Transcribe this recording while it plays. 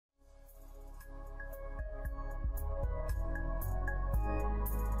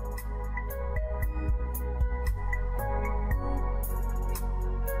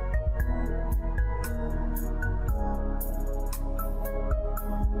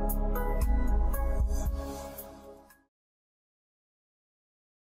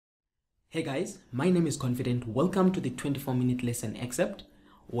Hey guys, my name is Confident. Welcome to the 24-minute lesson excerpt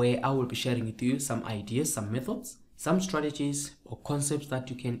where I will be sharing with you some ideas, some methods, some strategies or concepts that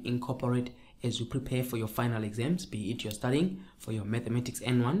you can incorporate as you prepare for your final exams, be it you're studying for your mathematics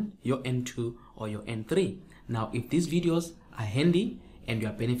N1, your N2 or your N3. Now, if these videos are handy and you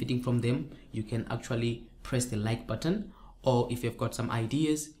are benefiting from them, you can actually press the like button, or if you've got some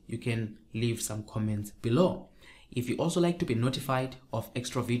ideas, you can leave some comments below. If you also like to be notified of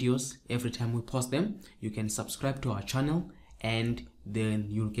extra videos every time we post them, you can subscribe to our channel and then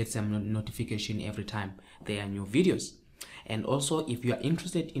you'll get some notification every time there are new videos. And also, if you are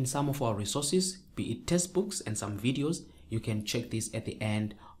interested in some of our resources, be it textbooks and some videos, you can check this at the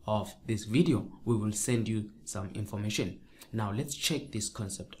end of this video. We will send you some information. Now let's check this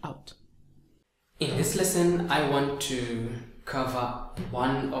concept out. In this lesson, I want to cover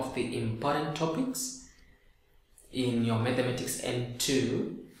one of the important topics in your mathematics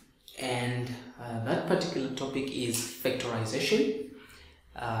N2, and that particular topic is factorization.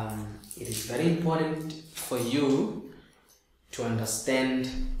 It is very important for you to understand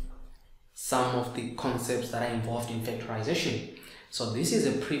some of the concepts that are involved in factorization. So this is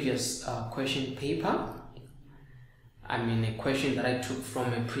a previous question paper. A question that I took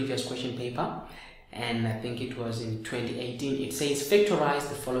from a previous question paper, and I think it was in 2018. It says factorize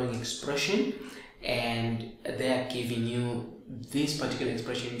the following expression, and they are giving you this particular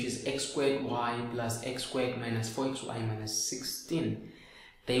expression, which is x squared y plus x squared minus 4xy minus 16.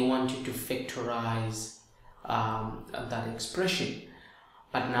 They want you to factorize that expression.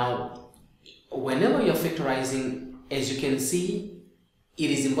 But now, whenever you're factorizing, as you can see,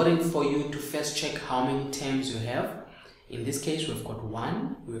 it is important for you to first check how many terms you have. In this case, we've got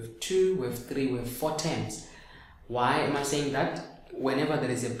 1, we have 2, we have 3, we have 4 terms. Why am I saying that? Whenever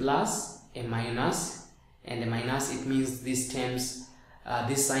there is a plus, a minus, and a minus, it means these terms,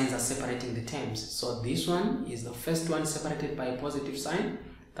 these signs are separating the terms. So this one is the first one separated by a positive sign,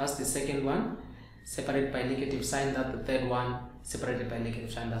 that's the second one separated by a negative sign, that's the third one separated by a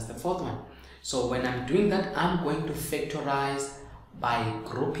negative sign, that's the fourth one. So when I'm doing that, I'm going to factorize by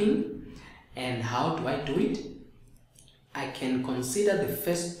grouping. And how do I do it? I can consider the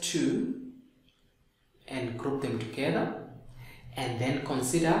first two and group them together, and then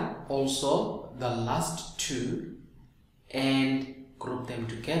consider also the last two and group them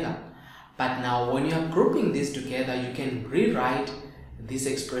together. But now when you are grouping these together, you can rewrite this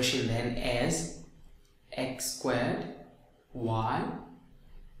expression then as x squared y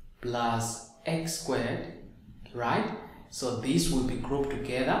plus x squared, right? So these will be grouped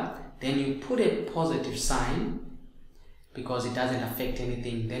together. Then you put a positive sign because it doesn't affect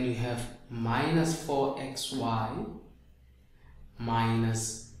anything. Then you have minus 4xy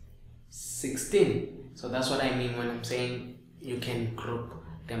minus 16. So that's what I mean when I'm saying you can group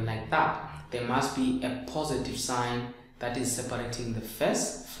them like that. There must be a positive sign that is separating the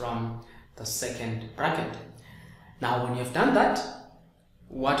first from the second bracket. Now when you've done that,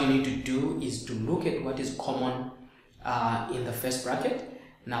 what you need to do is to look at what is common in the first bracket.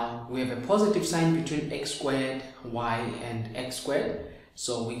 Now we have a positive sign between x squared, y and x squared.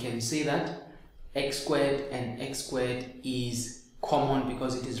 So we can see that x squared and x squared is common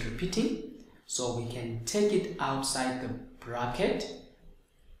because it is repeating. So we can take it outside the bracket.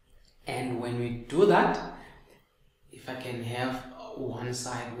 And when we do that, if I can have one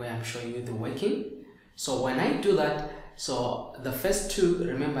side where I'm showing you the working. So when I do that, so the first two,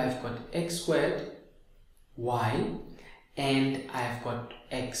 remember I've got x squared y and I've got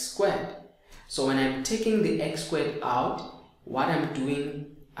x squared. So when I'm taking the x squared out, what I'm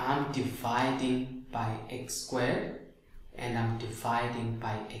doing, I'm dividing by x squared and I'm dividing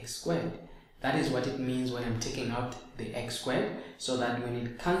by x squared. That is what it means when I'm taking out the x squared, so that when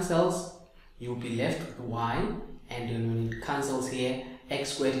it cancels, you'll be left with y, and then when it cancels here,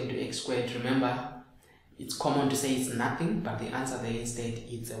 x squared into x squared, remember, it's common to say it's nothing, but the answer there instead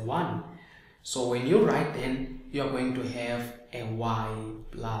is a 1. So when you write, then you're going to have a y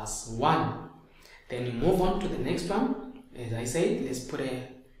plus 1. Then you move on to the next one. As I said, let's put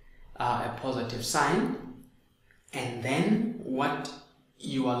a positive sign. And then what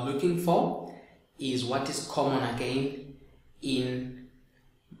you are looking for is what is common again in,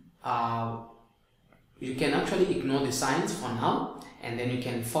 you can actually ignore the signs for now, and then you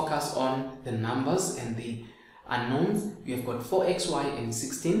can focus on the numbers and the unknowns. We have got 4xy and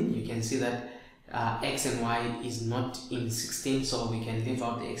 16. You can see that x and y is not in 16, so we can leave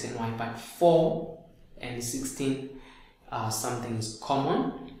out the x and y, but 4 and 16, something is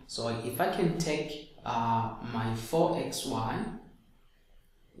common. So if I can take my 4xy,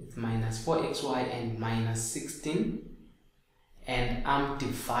 it's minus 4xy and minus 16, and I'm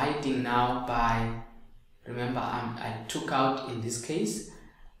dividing now by, remember I took out, in this case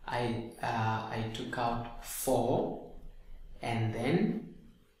I took out 4, and then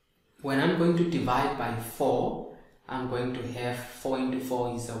when I'm going to divide by 4, I'm going to have 4 into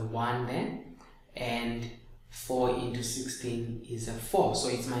 4 is a 1 there, and 4 into 16 is a 4, so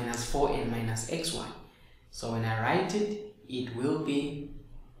it's minus 4 and minus xy. So when I write it, it will be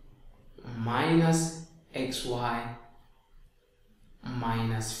minus xy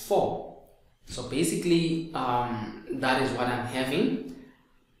minus 4. So basically that is what I'm having.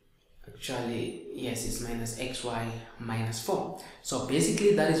 Actually, yes, it's minus xy minus 4. So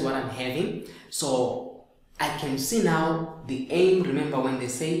basically that is what I'm having. So I can see now the aim. Remember when they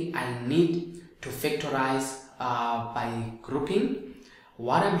say I need to factorize by grouping,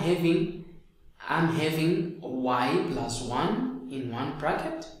 what I'm having y plus 1 in one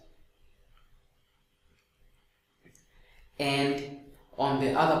bracket, and on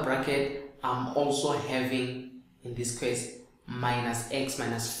the other bracket I'm also having, in this case, minus x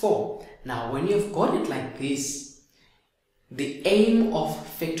minus 4. Now when you've got it like this, the aim of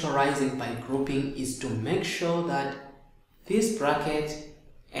factorizing by grouping is to make sure that this bracket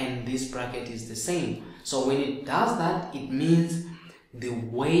and this bracket is the same. So when it does that, it means the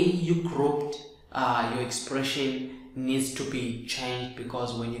way you grouped your expression needs to be changed,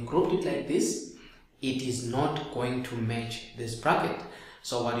 because when you grouped it like this, it is not going to match this bracket.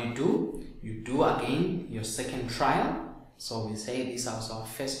 So what you do again your second trial. So we say this is our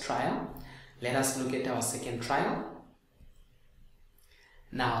first trial. Let us look at our second trial.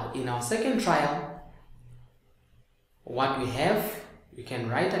 Now in our second trial, what we have, we can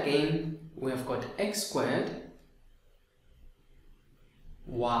write again, we have got x squared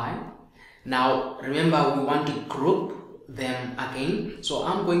y. Now remember, we want to group them again, so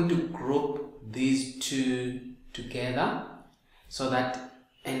I'm going to group these two together, so that,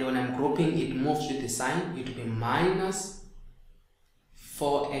 and when I'm grouping, it moves with the sign, it will be minus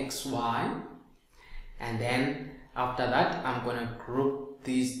 4xy, and then after that I'm going to group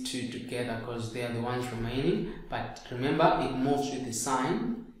these two together because they are the ones remaining. But remember, it moves with the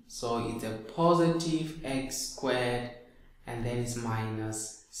sign, so it's a positive x squared and then it's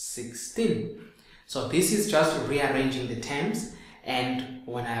minus 16. So this is just rearranging the terms, and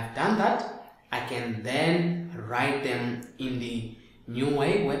when I have done that, I can then write them in the new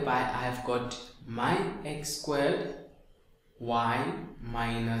way, whereby I have got my x squared y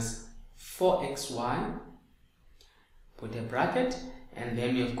minus 4xy, put a bracket, and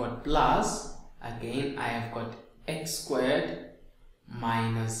then you've got plus, again I have got x squared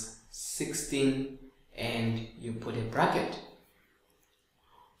minus 16, and you put a bracket.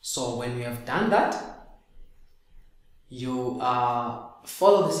 So when we have done that, you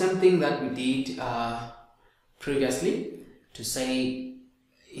follow the same thing that we did previously, to say,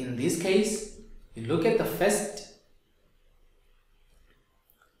 in this case, you look at the first,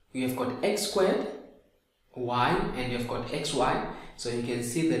 you have got x squared y and you have got xy. So you can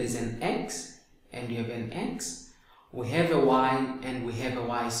see there is an x and you have an x, we have a y and we have a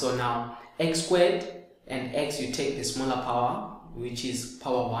y. So now x squared and x, you take the smaller power, which is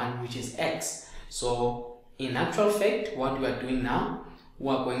power 1, which is x. So in actual fact, what we are doing now,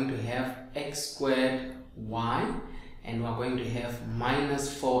 we are going to have x squared y and we are going to have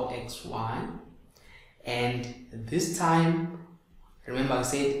minus 4xy, and this time, remember I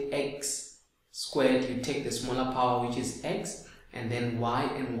said x squared, you take the smaller power, which is x, and then y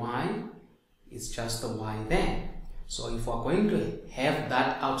and y is just the y there. So if we're going to have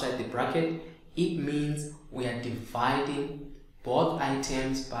that outside the bracket, it means we are dividing both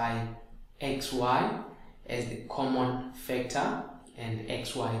items by xy as the common factor and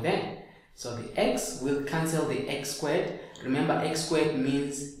xy there. So the x will cancel the x squared. Remember, x squared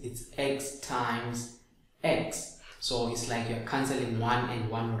means it's x times x. So it's like you're cancelling 1 and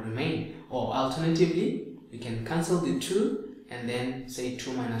 1 will remain. Or alternatively, you can cancel the 2 and then say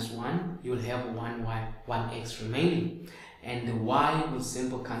 2 minus 1, you'll have 1x remaining. And the y will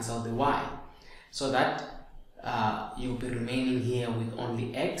simply cancel the y. So that you'll be remaining here with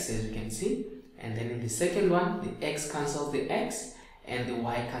only x, as you can see. And then in the second one, the x cancels the x and the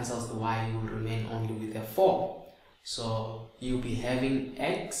y cancels the y, you will remain only with a 4. So you'll be having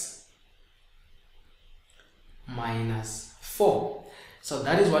x minus 4. So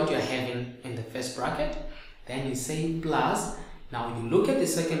that is what you're having in the first bracket. Then you say plus. Now you look at the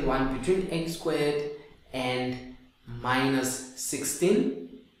second one, between x squared and minus 16.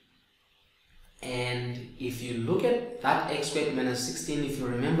 And if you look at that x squared minus 16, if you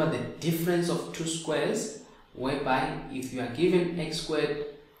remember the difference of two squares, whereby if you are given x squared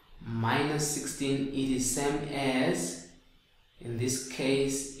minus 16, it is same as In this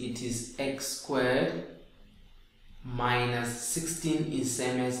case, it is x squared minus 16 is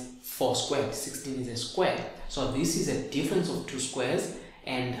same as 4 squared. 16 is a square. So this is a difference of two squares.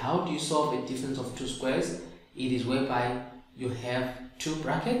 And how do you solve a difference of two squares? It is whereby you have two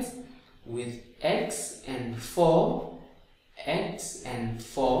brackets with x and 4, x and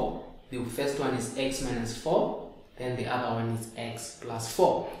 4. The first one is x minus 4, then the other one is x plus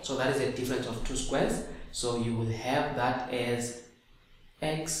 4. So that is a difference of two squares. So you will have that as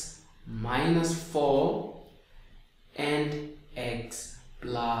x minus 4 and x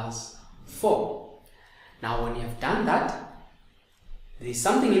plus 4. Now when you have done that, there is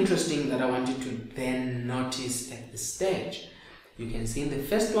something interesting that I want you to then notice at this stage. You can see in the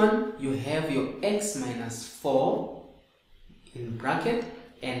first one, you have your x minus 4 in bracket,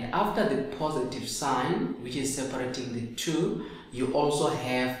 and after the positive sign, which is separating the two, you also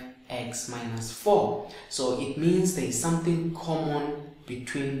have x minus 4. So it means there is something common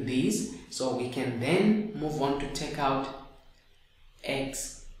between these. So we can then move on to take out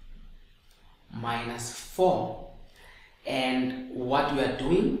x minus 4. And what we are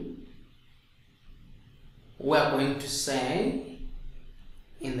doing, we are going to say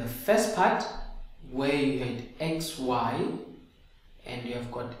in the first part where you had xy and you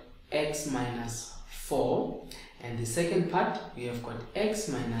have got x minus 4, and the second part you have got x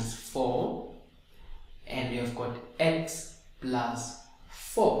minus 4 and you have got x plus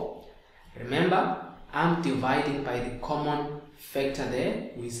 4. Remember, I'm dividing by the common factor there.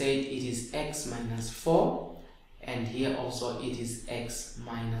 We said it is x minus 4, and here also it is x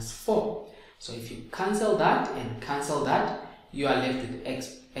minus 4. So if you cancel that and cancel that, you are left with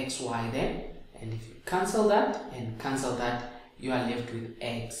xy there, and if you cancel that and cancel that, you are left with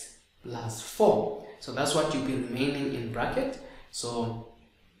x plus 4. So that's what you'll be remaining in bracket. So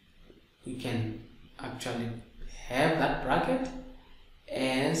you can actually have that bracket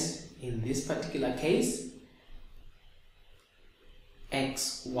as, in this particular case,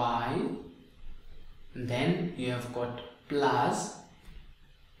 xy, then you have got plus,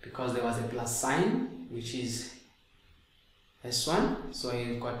 because there was a plus sign, which is this one, so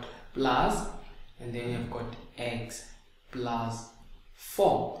you've got plus, and then you've got x plus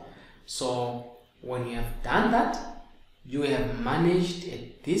 4. So when you have done that, you have managed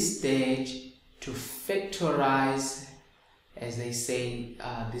at this stage to factorize, as they say,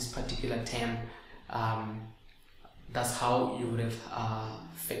 this particular term. That's how you would have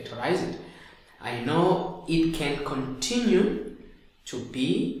factorized it. I know it can continue to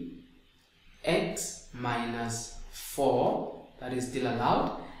be x minus 4, that is still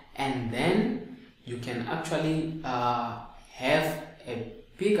allowed, and then you can actually have a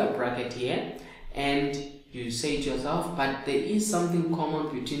bigger bracket here, and you say to yourself, but there is something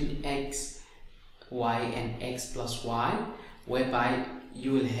common between x, y and x plus y, whereby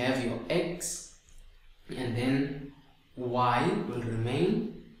you will have your x and then y will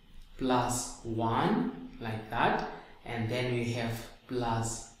remain plus 1 like that, and then we have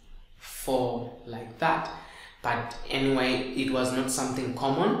plus 4 like that. But anyway, it was not something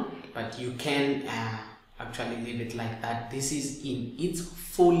common, but you can actually leave it like that. This is in its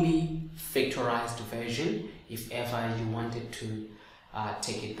fully factorized version if ever you wanted to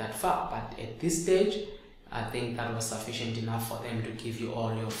take it that far. But at this stage, I think that was sufficient enough for them to give you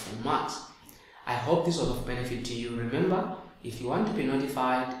all your full marks. I hope this was of benefit to you. Remember, if you want to be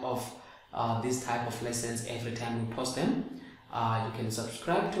notified of this type of lessons every time we post them, you can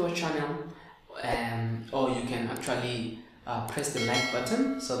subscribe to our channel, or you can actually press the like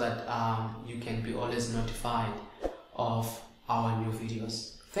button so that you can be always notified of our new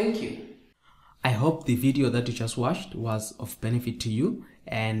videos. Thank you. I hope the video that you just watched was of benefit to you,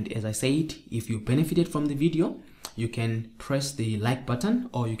 and as I said, if you benefited from the video, you can press the like button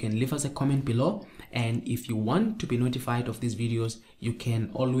or you can leave us a comment below. And if you want to be notified of these videos, you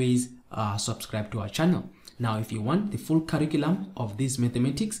can always subscribe to our channel. Now, if you want the full curriculum of this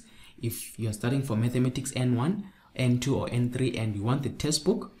mathematics, if you're studying for mathematics N1, N2 or N3, and you want the test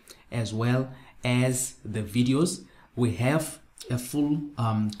book as well as the videos, we have a full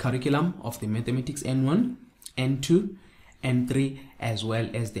curriculum of the mathematics N1, N2, N3, as well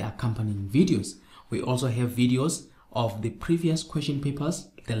as the accompanying videos. We also have videos of the previous question papers,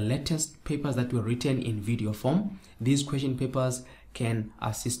 the latest papers that were written in video form. These question papers can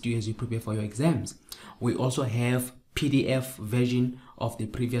assist you as you prepare for your exams. We also have PDF version of the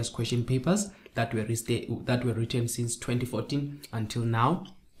previous question papers that were written since 2014 until now.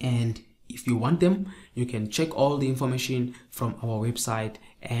 And if you want them, you can check all the information from our website,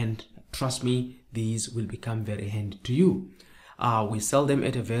 and trust me, these will become very handy to you. We sell them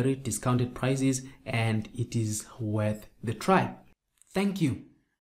at a very discounted prices, and it is worth the try. Thank you.